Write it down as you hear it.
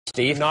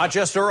Steve. Not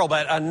just Earl,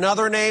 but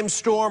another named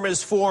storm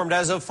is formed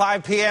as of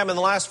 5 p.m. in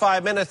the last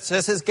 5 minutes.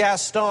 This is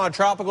Gaston, a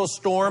tropical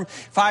storm.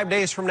 5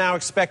 days from now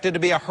expected to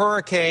be a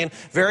hurricane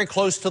very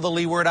close to the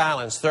Leeward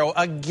Islands. So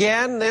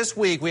again this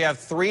week we have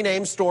 3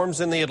 named storms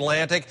in the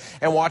Atlantic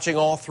and watching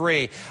all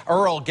 3.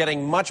 Earl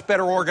getting much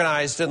better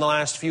organized in the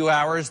last few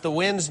hours. The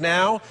winds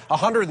now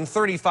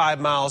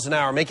 135 miles an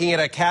hour, making it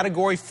a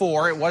Category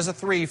 4. It was a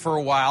 3 for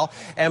a while,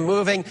 and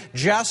moving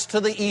just to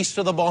the east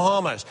of the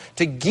Bahamas.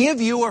 To give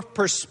you a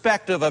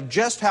perspective of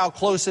just how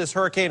close this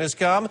hurricane has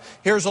come,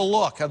 here's a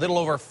look. A little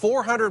over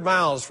 400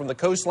 miles from the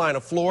coastline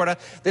of Florida.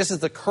 This is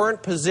the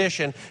current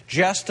position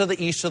just to the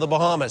east of the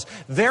Bahamas.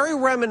 Very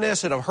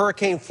reminiscent of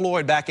Hurricane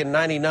Floyd back in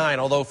 '99,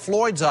 although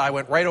Floyd's eye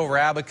went right over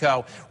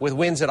Abaco with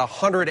winds at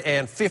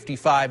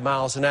 155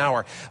 miles an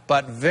hour.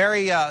 But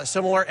very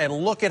similar, and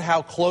look at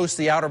how close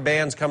the outer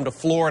bands come to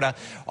Florida,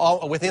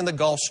 all within the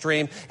Gulf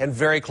Stream and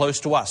very close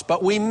to us.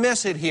 But we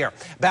miss it here.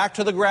 Back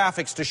to the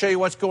graphics to show you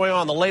what's going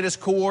on, the latest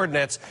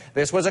coordinates.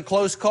 This was a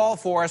close call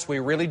for us. We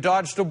really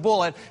dodged a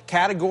bullet.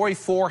 Category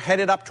 4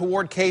 headed up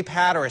toward Cape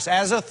Hatteras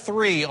as a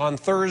 3 on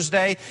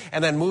Thursday,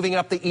 and then moving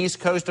up the east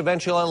coast,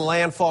 eventually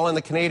landfall in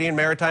the Canadian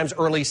Maritimes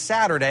early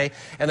Saturday,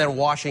 and then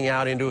washing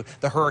out into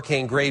the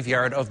hurricane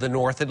graveyard of the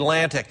North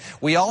Atlantic.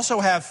 We also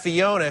have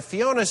Fiona.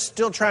 Fiona's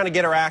still trying to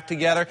get her act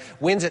together.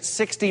 Winds at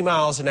 60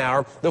 miles an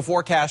hour. The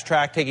forecast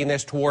track taking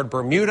this toward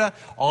Bermuda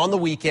on the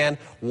weekend,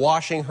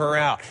 washing her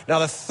out. Now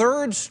the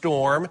third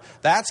storm,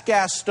 that's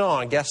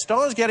Gaston.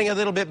 Gaston's getting a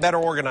little bit better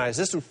organized.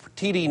 This was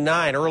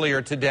TD9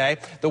 earlier today.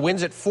 The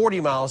winds at 40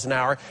 miles an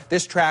hour.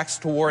 This tracks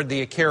toward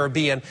the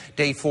Caribbean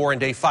day 4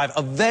 and day 5,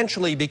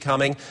 eventually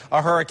becoming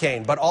a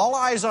hurricane. But all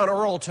eyes on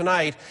Earl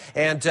tonight,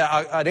 and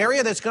an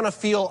area that's going to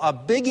feel a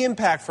big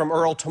impact from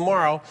Earl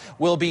tomorrow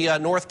will be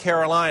North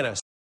Carolina.